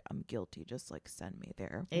be like, I'm guilty. Just, like, send me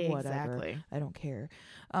there. Exactly. Whatever. I don't care.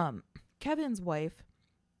 Kevin's wife,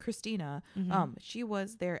 Christina, she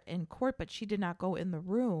was there in court, but she did not go in the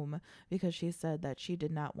room because she said that she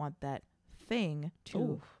did not want that thing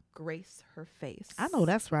to grace her face. I know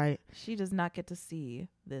that's right. She does not get to see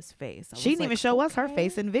this face. She didn't even show us her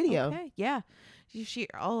face in video. Okay, yeah. She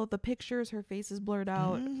all of the pictures, her face is blurred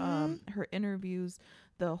out. Her interviews,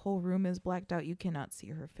 the whole room is blacked out. You cannot see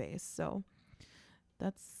her face. So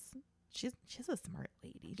she's a smart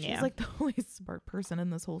lady. She's like the only smart person in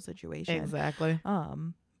this whole situation. Exactly.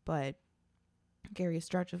 But Gary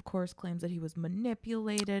Stretch, of course, claims that he was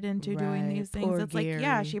manipulated into doing these things. Poor It's Gary. like,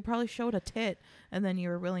 yeah, she probably showed a tit and then you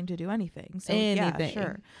were willing to do anything. So anything.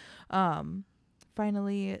 yeah, sure.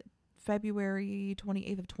 Finally, February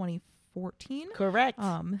 28th of 2014. Correct.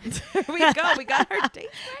 There we go. We got our date.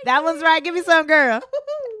 That one's right. Give me some, girl.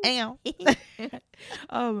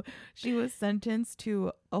 She was sentenced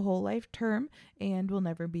to a whole life term and will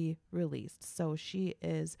never be released. So she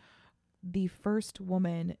is the first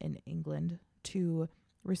woman in England to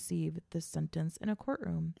receive this sentence in a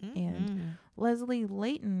courtroom. And Leslie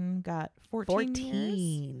Layton got 14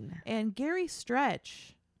 years. And Gary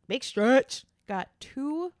Stretch, Big Stretch, got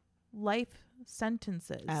 2 life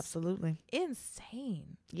sentences. Absolutely.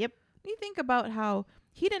 Insane. Yep. You think about how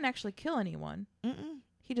he didn't actually kill anyone.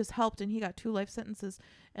 He just helped, and he got 2 life sentences,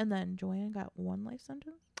 and then Joanna got 1 life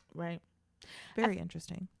sentence. Right. Very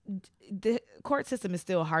interesting. The court system is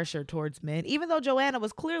still harsher towards men, even though Joanna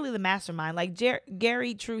was clearly the mastermind. Like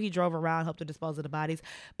Gary, true, he drove around, helped her dispose of the bodies.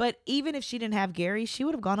 But even if she didn't have Gary, she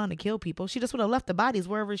would have gone on to kill people. She just would have left the bodies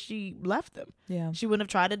wherever she left them. Yeah. She wouldn't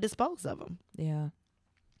have tried to dispose of them. Yeah.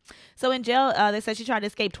 So in jail, they said she tried to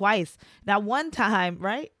escape twice. Now, one time,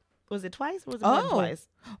 right? Was it twice or was it more than twice?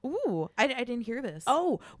 Ooh, I didn't hear this.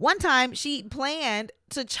 Oh, one time she planned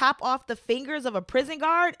to chop off the fingers of a prison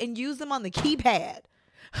guard and use them on the keypad.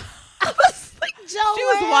 I was like, Joanna. She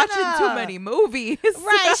was watching too many movies.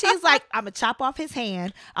 Right. She's like, I'm going to chop off his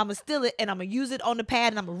hand. I'm going to steal it and I'm going to use it on the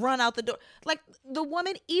pad and I'm going to run out the door. Like, the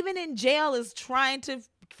woman, even in jail, is trying to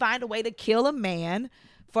find a way to kill a man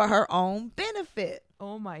for her own benefit.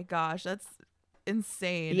 Oh my gosh, that's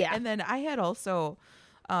insane. Yeah. And then I had also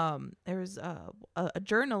There was a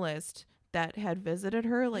journalist that had visited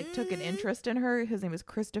her, like took an interest in her. His name was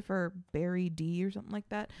Christopher Barry D or something like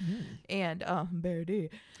that. And Barry D,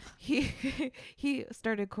 he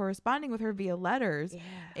started corresponding with her via letters.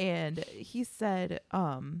 And he said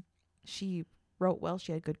she wrote well,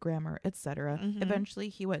 she had good grammar, etc. Eventually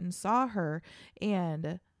he went and saw her,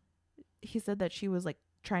 and he said that she was like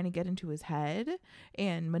trying to get into his head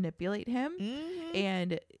and manipulate him.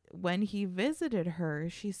 And when he visited her,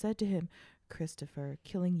 she said to him, "Christopher,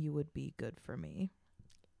 killing you would be good for me."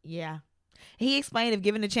 Yeah. He explained if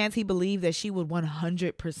given a chance, he believed that she would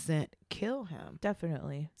 100% kill him.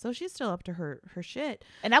 Definitely. So she's still up to her shit.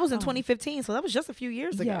 And that was in 2015, so that was just a few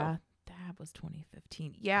years ago. Yeah, that was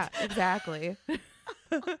 2015. Yeah, exactly.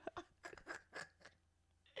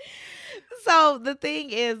 So the thing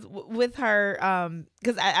is with her,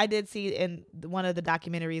 because I did see in one of the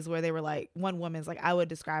documentaries where they were like, one woman's like, I would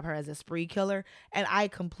describe her as a spree killer. And I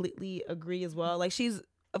completely agree as well. Like, she's,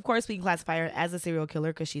 of course, we can classify her as a serial killer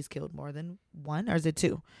because she's killed more than one, or is it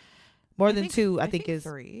two? More than two, I think is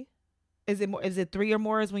three. Is it more? Is it three or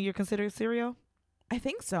more is when you're considered serial? I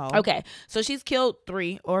think so. Okay. So she's killed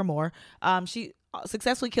 3 or more. She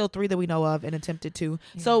successfully killed 3 that we know of and attempted 2.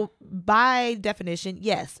 Yeah. So by definition,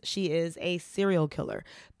 yes, she is a serial killer,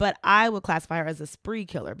 but I would classify her as a spree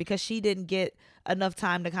killer because she didn't get enough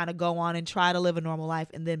time to kind of go on and try to live a normal life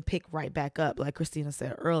and then pick right back up, like Christina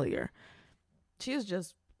said earlier. She was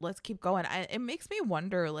just, let's keep going. It makes me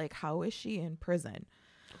wonder, like, how is she in prison?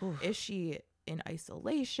 Oof. Is she in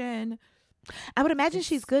isolation? I would imagine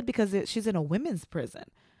she's good because she's in a women's prison.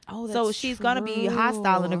 Oh, that's so she's true. Gonna be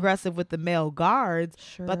hostile and aggressive with the male guards,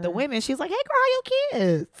 but the women, she's like, "Hey, girl, how your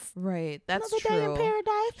kids?" Right, that's another true. Day in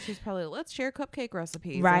paradise. She's probably, let's share cupcake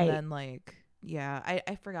recipes, right? And then like, yeah,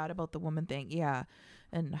 I forgot about the woman thing. Yeah,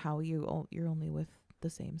 and how you're only with the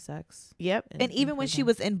same sex. Yep. And even when she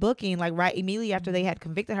was in booking, like right immediately after they had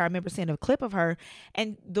convicted her, I remember seeing a clip of her,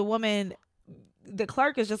 and the woman, the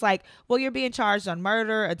clerk is just like, "Well, you're being charged on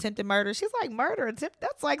murder, attempted murder." She's like, "Murder, attempt?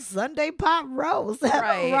 That's like Sunday pot roast."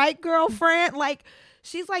 Right, girlfriend? Like,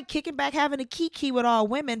 she's like kicking back, having a kiki with all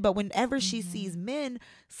women, but whenever she sees men,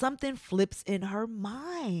 something flips in her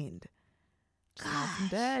mind. Wants them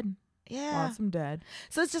dead. Yeah. Wants them dead.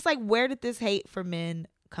 So it's just like, where did this hate for men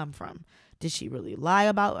come from? Did she really lie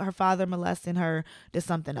about her father molesting her? Did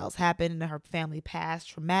something else happen in her family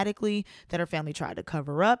past traumatically that her family tried to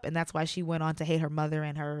cover up? And that's why she went on to hate her mother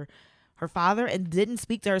and her father and didn't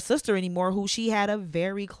speak to her sister anymore, who she had a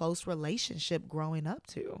very close relationship growing up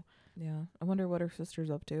to. Yeah. I wonder what her sister's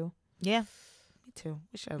up to. Yeah. Me too.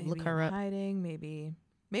 We should look her up. Hiding, maybe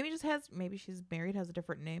she's married, has a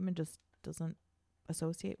different name, and just doesn't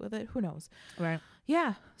associate with it. Who knows? Right.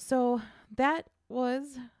 Yeah. So that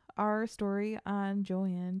was our story on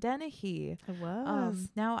Joanna Dennehy. It was.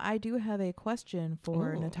 Now I do have a question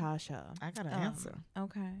for Natasha. I got an answer.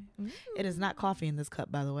 Okay. It is not coffee in this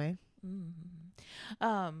cup, by the way.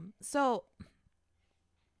 So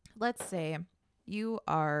let's say you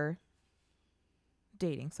are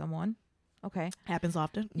dating someone. Okay. Happens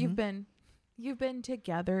often. You've been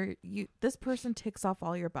together. This person ticks off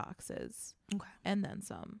all your boxes. Okay. And then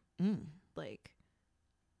some. Like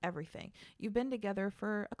everything. You've been together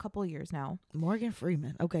for a couple years now. Morgan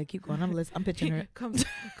Freeman. Okay, keep going. I'm pitching her. comes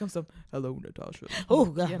some, "Hello, Natasha." Oh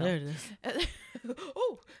God, there it is.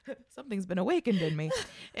 Oh, something's been awakened in me.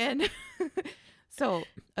 And so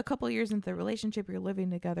a couple years into the relationship, you're living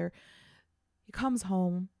together. He comes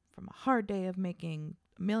home from a hard day of making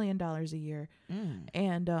 $1 million a year.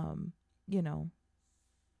 And,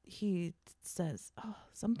 he says, "Oh,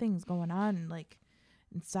 something's going on. Like,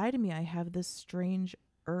 inside of me, I have this strange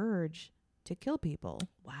urge to kill people."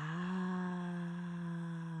 Wow.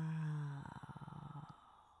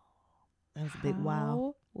 That was a big wow.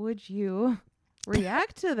 How would you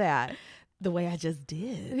react to that? The way I just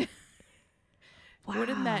did. Wow.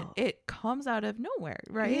 Wouldn't that, it comes out of nowhere,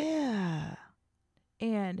 right? Yeah.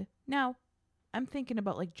 And now I'm thinking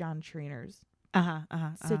about like John Trainor's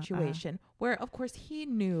situation where, of course, he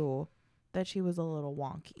knew that she was a little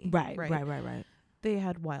wonky. Right. They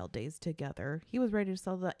had wild days together. He was ready to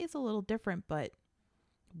sell that. It's a little different, but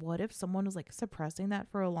what if someone was like suppressing that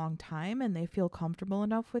for a long time and they feel comfortable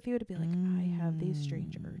enough with you to be like, "I have these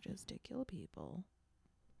strange urges to kill people"?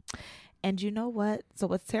 And you know what? So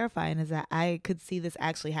what's terrifying is that I could see this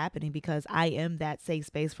actually happening because I am that safe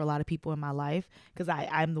space for a lot of people in my life, because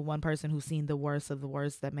I'm the one person who's seen the worst of the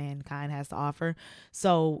worst that mankind has to offer.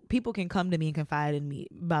 So people can come to me and confide in me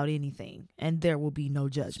about anything and there will be no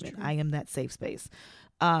judgment. I am that safe space.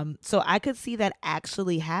 So I could see that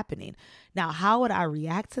actually happening. Now, how would I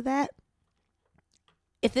react to that?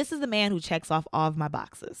 if this is the man who checks off all of my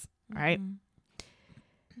boxes, right?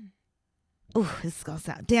 Oh, this is going to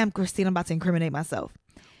sound, damn, Christine, I'm about to incriminate myself.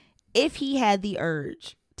 If he had the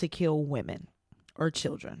urge to kill women or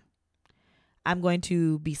children, I'm going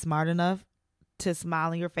to be smart enough to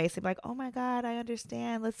smile in your face and be like, oh my God, I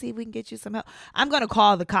understand. Let's see if we can get you some help. I'm going to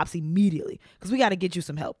call the cops immediately because we got to get you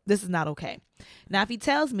some help. This is not okay. Now, if he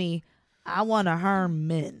tells me I want to harm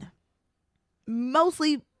men,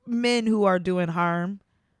 mostly men who are doing harm,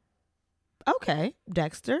 okay,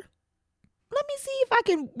 Dexter, let me see if I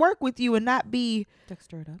can work with you and not be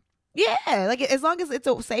Dexter it up. Yeah, like as long as it's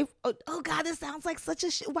a safe. Oh God, this sounds like such a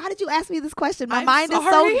shit. Why did you ask me this question? My mind is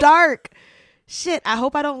so dark. Shit, I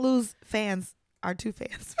hope I don't lose fans. Our 2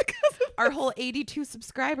 fans because of our whole 82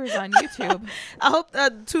 subscribers on YouTube. I hope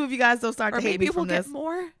 2 of you guys don't start to hate me from this. Maybe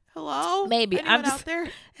we'll get more. Hello? Maybe. Anyone out there?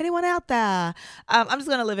 Anyone out there? I'm just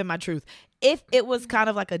going to live in my truth. If it was kind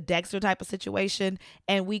of like a Dexter type of situation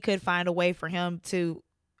and we could find a way for him to,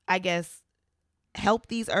 I guess, help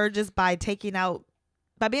these urges by being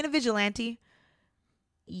a vigilante,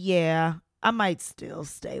 yeah, I might still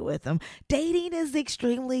stay with him. Dating is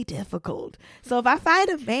extremely difficult. So if I find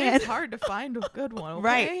a man... It's hard to find a good one, okay?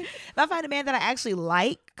 Right. If I find a man that I actually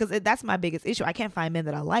like, because that's my biggest issue. I can't find men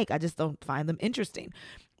that I like. I just don't find them interesting.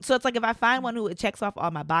 So it's like if I find one who checks off all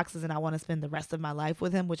my boxes and I want to spend the rest of my life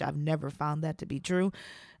with him, which I've never found that to be true,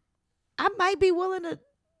 I might be willing to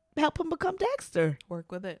help him become Dexter.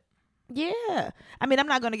 Work with it. Yeah. I mean, I'm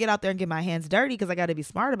not going to get out there and get my hands dirty because I got to be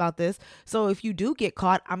smart about this. So if you do get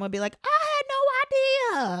caught, I'm going to be like, I had no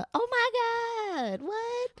idea. Oh my God.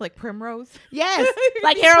 What? Like Primrose? Yes.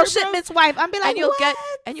 Like Harold Shipman's wife. I'm be like,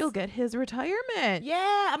 and you'll get his retirement.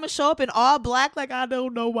 Yeah. I'm going to show up in all black. Like, I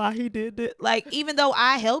don't know why he did it. Like, even though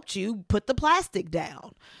I helped you put the plastic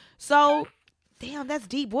down. So, damn, that's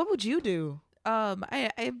deep. What would you do?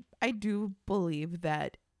 I do believe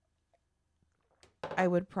that I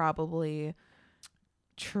would probably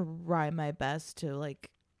try my best to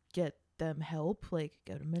like get them help, like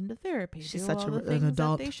get them into therapy. She's do such all the an things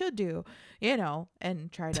adult. that they should do,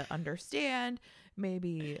 and try to understand.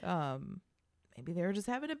 Maybe they were just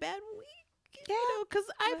having a bad week, because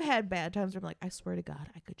I've had bad times where I'm like, I swear to God,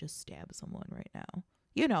 I could just stab someone right now.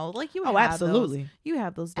 Like you. Oh, have absolutely. You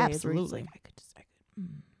have those days absolutely. where it's like I could.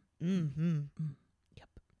 Mm-hmm. Yep.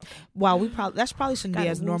 Wow, that probably shouldn't be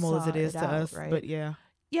as normal as it is to us, right? But yeah.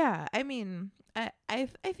 Yeah, I mean, I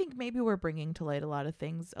think maybe we're bringing to light a lot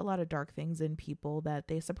of dark things in people that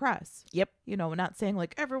they suppress. Yep. We're not saying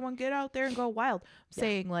like everyone get out there and go wild.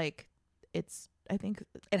 Saying like I think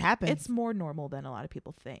it happens. It's more normal than a lot of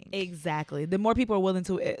people think. Exactly. The more people are willing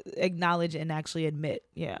to acknowledge and actually admit,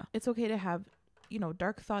 it's okay to have,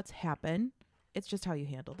 dark thoughts happen. It's just how you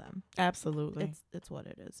handle them. Absolutely. It's what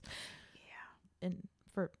it is. Yeah.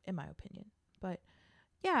 In my opinion, but.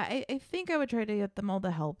 Yeah, I think I would try to get them all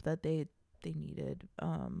the help that they needed.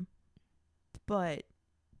 But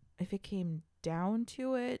if it came down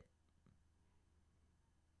to it,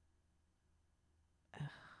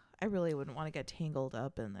 I really wouldn't want to get tangled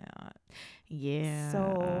up in that. Yeah.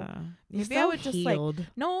 So maybe I would just healed. like,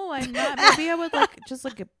 no, I'm not. Maybe I would just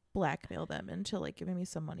blackmail them into giving me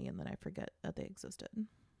some money and then I forget that they existed.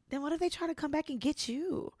 Then what if they try to come back and get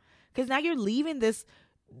you? Because now you're leaving this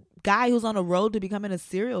guy who's on a road to becoming a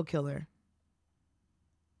serial killer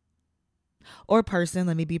or person.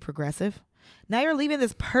 Let me be progressive. Now you're leaving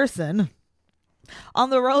this person on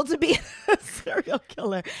the road to be a serial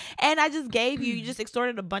killer, and I just gave you just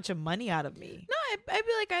extorted a bunch of money out of me. No, I'd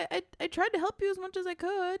be like, I tried to help you as much as I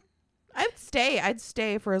could. I'd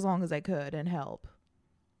stay for as long as I could and help.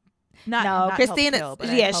 Not Christina. Help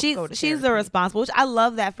kill, yeah, she's the responsible. Which I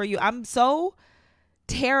love that for you. I'm so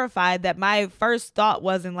terrified that my first thought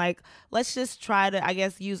wasn't like, let's just try to, I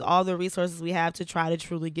guess, use all the resources we have to try to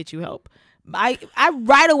truly get you help. I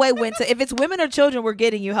right away went to, if it's women or children, we're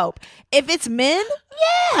getting you help. If it's men,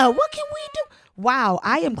 yeah, what can we do? Wow,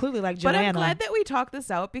 I am clearly like Joanna. But I'm glad that we talked this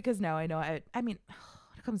out because now I know. I mean,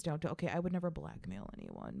 it comes down to, okay, I would never blackmail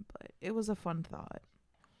anyone, but it was a fun thought.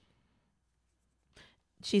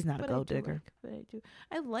 She's not a gold digger. But I do.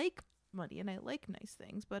 I like money and I like nice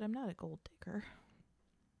things, but I'm not a gold digger.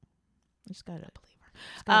 I just gotta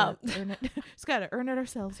earn it. Just gotta earn it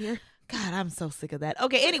ourselves here. God, I'm so sick of that.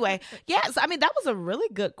 Okay, anyway, yes, I mean that was a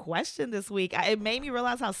really good question this week. It made me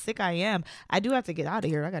realize how sick I am. I do have to get out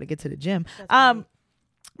of here. I got to get to the gym. But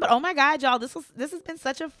oh my God, y'all, this has been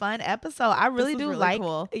such a fun episode. I really do like.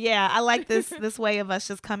 Cool. Yeah, I like this way of us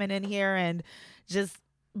just coming in here and just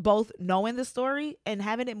both knowing the story and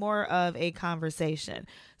having it more of a conversation.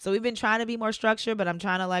 So we've been trying to be more structured, but I'm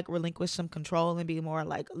trying to like relinquish some control and be more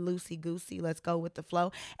like loosey goosey. Let's go with the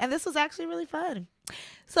flow. And this was actually really fun.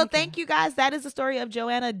 So thank you guys. That is the story of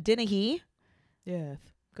Joanna Dennehy. Yeah.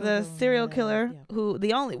 The serial killer who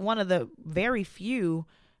one of the very few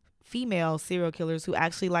female serial killers who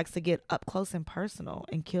actually likes to get up close and personal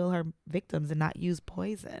and kill her victims and not use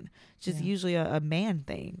poison. It's just usually a man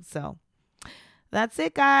thing. So that's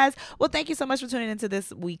it, guys. Well, thank you so much for tuning into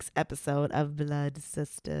this week's episode of Blood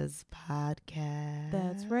Sisterz podcast.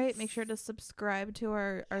 That's right. Make sure to subscribe to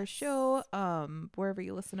our show wherever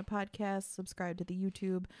you listen to podcasts. Subscribe to the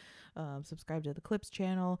YouTube, subscribe to the Clips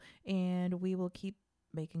channel, and we will keep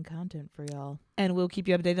making content for y'all. And we'll keep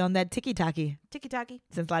you updated on that tiki-taki. Tiki-taki.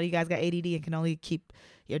 Since a lot of you guys got ADD and can only keep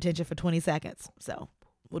your attention for 20 seconds. So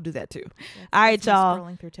we'll do that too. All right, y'all.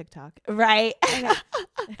 Scrolling through TikTok. Right.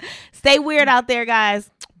 Stay weird out there,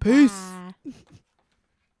 guys. Peace. Bye.